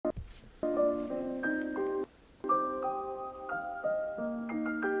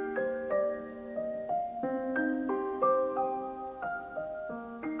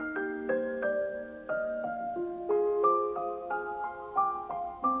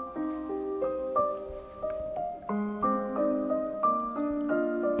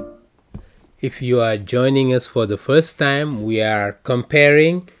If you are joining us for the first time, we are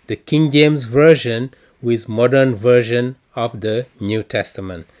comparing the King James Version with modern version of the New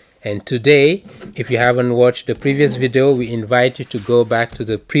Testament. And today, if you haven't watched the previous video, we invite you to go back to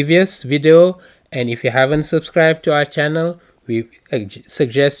the previous video. And if you haven't subscribed to our channel, we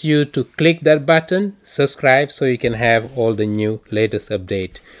suggest you to click that button, subscribe, so you can have all the new latest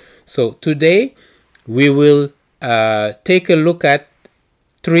update. So today, we will take a look at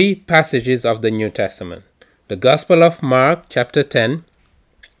three passages of the New Testament: the Gospel of Mark chapter 10,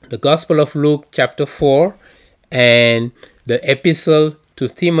 the Gospel of Luke chapter 4, and the Epistle to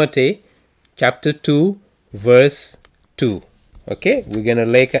Timothy chapter 2 verse 2. Okay, we're gonna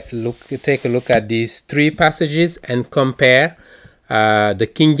take a look at these three passages and compare the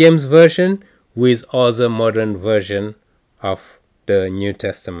King James Version with other modern version of the New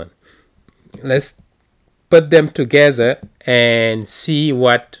Testament. Let's put them together and see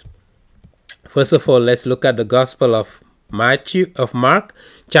what. First of all, let's look at the Gospel of Mark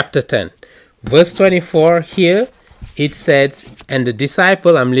chapter 10 verse 24. Here it says, "And the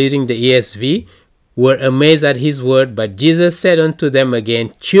disciple," I'm reading the ESV, "were amazed at his word, but Jesus said unto them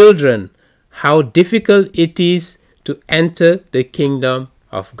again, Children, how difficult it is to enter the kingdom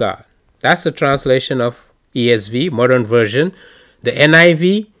of God." That's a translation of ESV, modern version. The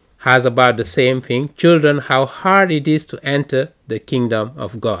NIV has about the same thing. "Children, how hard it is to enter the kingdom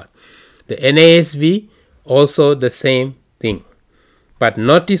of God." The NASV also the same thing. But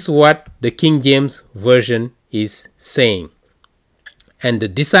notice what the King James Version is saying. "And the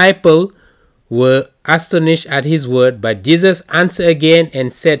disciple were astonished at his word, but Jesus answered again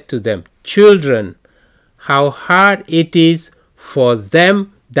and said to them, Children, how hard it is for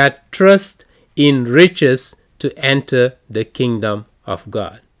them that trust in riches to enter the kingdom of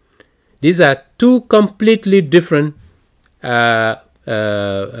God." These are two completely different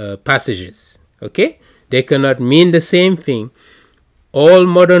passages. Okay, they cannot mean the same thing. All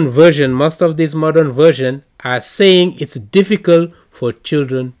modern version, most of these modern version are saying it's difficult for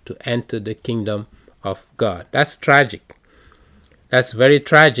children to enter the kingdom of God. That's tragic. That's very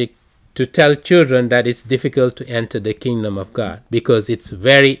tragic to tell children that it's difficult to enter the kingdom of God, because it's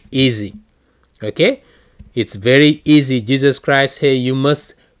very easy. Okay, it's very easy. Jesus Christ said, you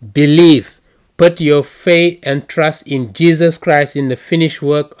must believe, put your faith and trust in Jesus Christ, in the finished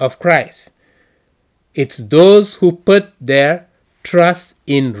work of Christ. It's those who put their trust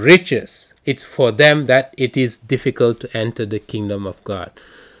in riches, it's for them that it is difficult to enter the kingdom of God.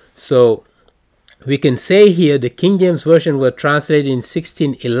 So we can say here the King James Version were translated in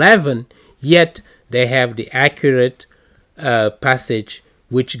 1611, yet they have the accurate passage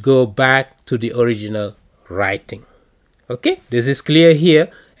which go back to the original writing. Okay, this is clear here,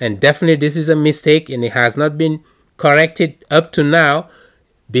 and definitely this is a mistake, and it has not been corrected up to now,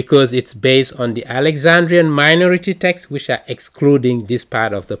 because it's based on the Alexandrian minority text, which are excluding this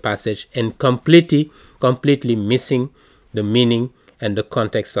part of the passage and completely missing the meaning and the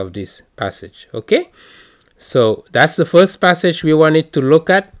context of this passage. Okay, so that's the first passage we wanted to look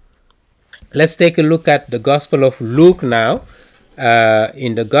at. Let's take a look at the Gospel of Luke now.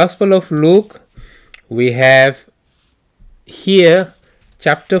 In the Gospel of Luke, we have here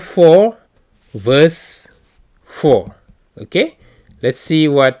chapter 4 verse 4. Okay, let's see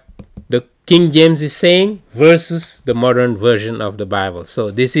what the King James is saying versus the modern version of the Bible.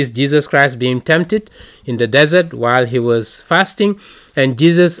 So this is Jesus Christ being tempted in the desert while he was fasting, and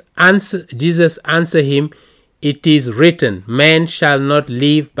Jesus answered him, "It is written, man shall not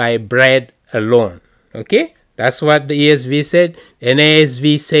live by bread alone." Okay, that's what the ESV said.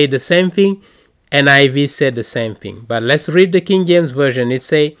 NASV say the same thing. NIV said the same thing. But let's read the King James Version. It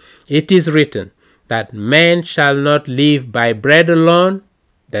say, "It is written that man shall not live by bread alone."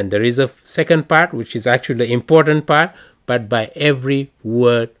 Then there is a second part, which is actually the important part, "but by every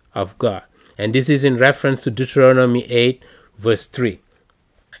word of God." And this is in reference to Deuteronomy 8 verse 3.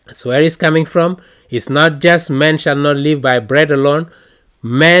 So where is coming from? It's not just man shall not live by bread alone.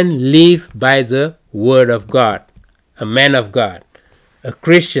 Man live by the word of God. A man of God, a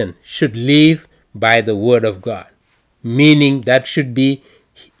Christian, should live by the word of God, meaning that should be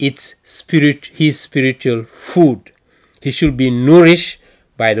his spiritual food. He should be nourished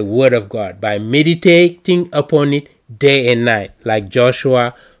by the word of God, by meditating upon it day and night, like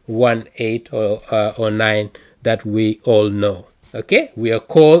Joshua 1:8 or 9 that we all know. Okay, we are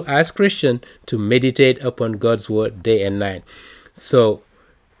called as Christians to meditate upon God's word day and night. So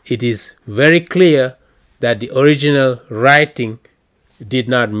it is very clear that the original writing did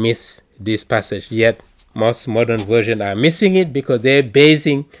not miss this passage, yet most modern versions are missing it because they're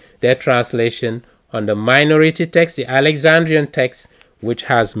basing their translation on the minority text, the Alexandrian text, which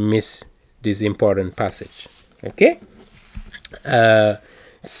has missed this important passage. Okay?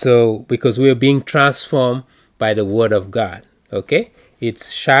 So, because we are being transformed by the Word of God. Okay?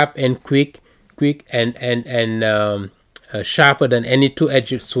 It's sharp and quick and sharper than any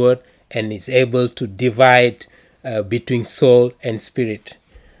two-edged sword, and is able to divide between soul and spirit,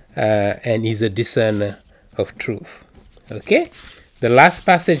 and is a discerner of truth. Okay? The last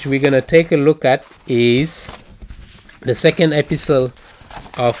passage we're going to take a look at is the second epistle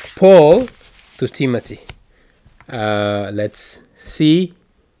of Paul to Timothy. Let's see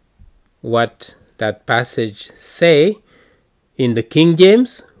what that passage say in the King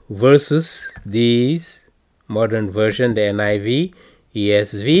James versus these modern version, the NIV,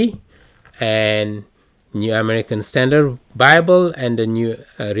 ESV, and New American Standard Bible, and the New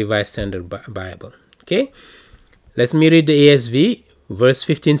Revised Standard Bible. Okay, let me read the ESV. Verse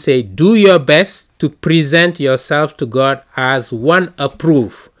 15 say, "Do your best to present yourself to God as one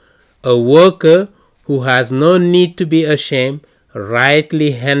approved, a worker who has no need to be ashamed,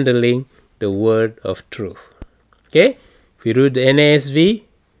 rightly handling the word of truth." Okay, if you read the NASV,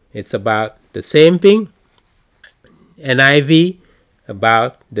 it's about the same thing. NIV,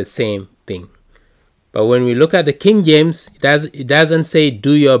 about the same thing. But when we look at the King James, it doesn't say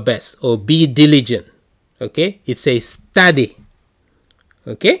do your best or be diligent. Okay, it says study.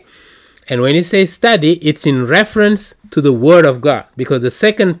 Okay, and when it says study, it's in reference to the Word of God, because the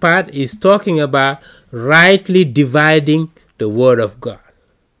second part is talking about rightly dividing the Word of God.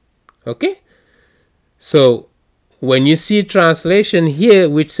 Okay, so when you see translation here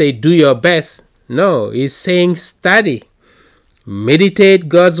which say do your best, no, it's saying study, meditate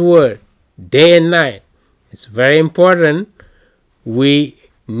God's Word day and night. It's very important. We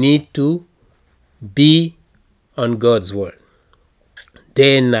need to be on God's Word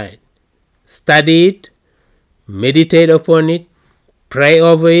day and night. Study it, meditate upon it, pray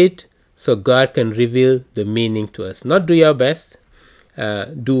over it, so God can reveal the meaning to us. Not do your best,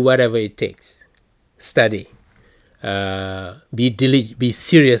 do whatever it takes. Study, be diligent, be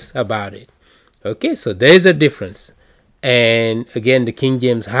serious about it. Okay, so there is a difference. And again, the King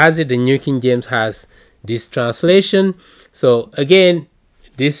James has it, the New King James has this translation. So again,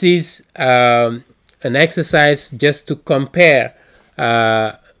 this is an exercise just to compare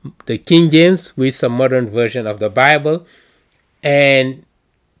the King James with some modern version of the Bible, and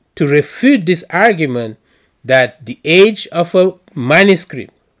to refute this argument that the age of a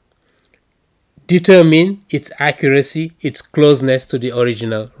manuscript determine its accuracy, its closeness to the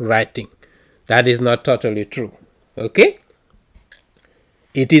original writing. That is not totally true. Okay?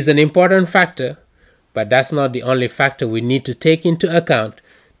 It is an important factor, but that's not the only factor we need to take into account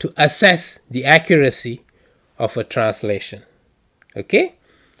to assess the accuracy of a translation. Okay?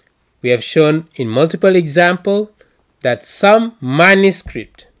 We have shown in multiple examples that some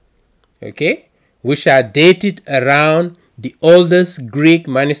manuscript, okay, which are dated around the oldest Greek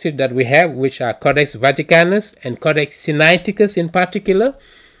manuscript that we have, which are Codex Vaticanus and Codex Sinaiticus in particular,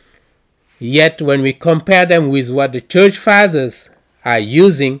 yet when we compare them with what the church fathers are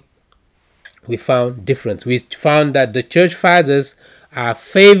using, we found difference. We found that the church fathers are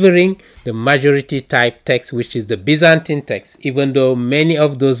favoring the majority type text, which is the Byzantine text, even though many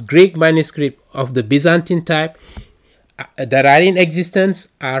of those Greek manuscripts of the Byzantine type that are in existence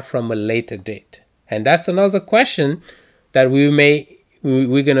are from a later date. And that's another question that we're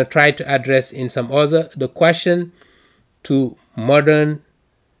going to try to address in some other, the question to modern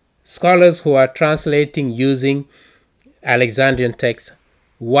scholars who are translating using Alexandrian text: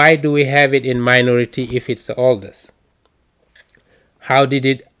 why do we have it in minority if it's the oldest? How did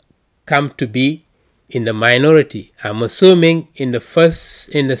it come to be in the minority? I'm assuming in the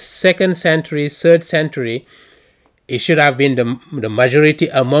 2nd century, 3rd century, it should have been the majority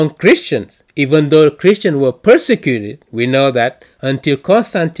among Christians. Even though Christians were persecuted, we know that until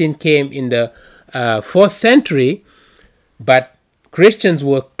Constantine came in the 4th century, but Christians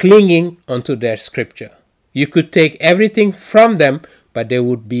were clinging onto their scripture. You could take everything from them, but they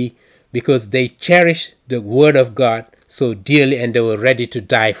would be, because they cherished the Word of God so dearly and they were ready to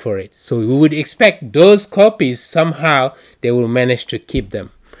die for it. So we would expect those copies, somehow they will manage to keep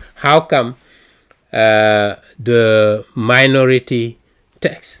them. How come the minority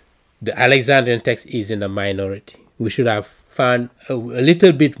text, the Alexandrian text, is in the minority? We should have found a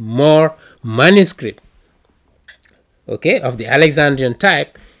little bit more manuscript, okay, of the Alexandrian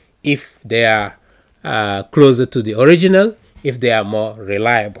type, if they are closer to the original, if they are more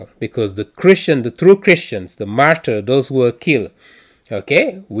reliable, because the true Christians, the martyr, those who were killed,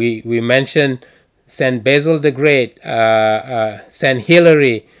 okay, we mentioned Saint Basil the Great, Saint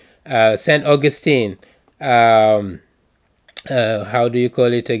Hilary, Saint Augustine, how do you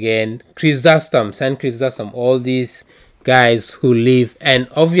call it again? Chrysostom, Saint Chrysostom, all these guys who live, and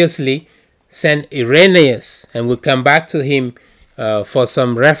obviously Saint Irenaeus, and we'll come back to him for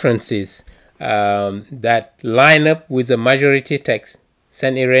some references that line up with the majority text.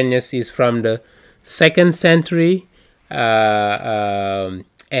 Saint Irenaeus is from the 2nd century, and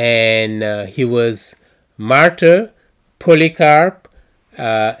he was martyr, Polycarp,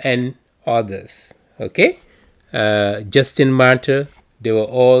 and others. Okay, Justin Martyr, they were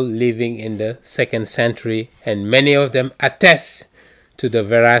all living in the 2nd century, and many of them attest to the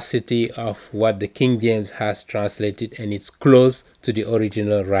veracity of what the King James has translated, and it's close to the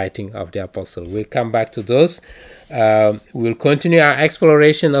original writing of the apostle. We'll come back to those. We'll continue our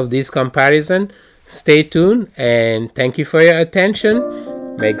exploration of this comparison. Stay tuned, and thank you for your attention.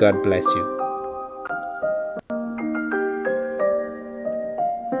 May God bless you.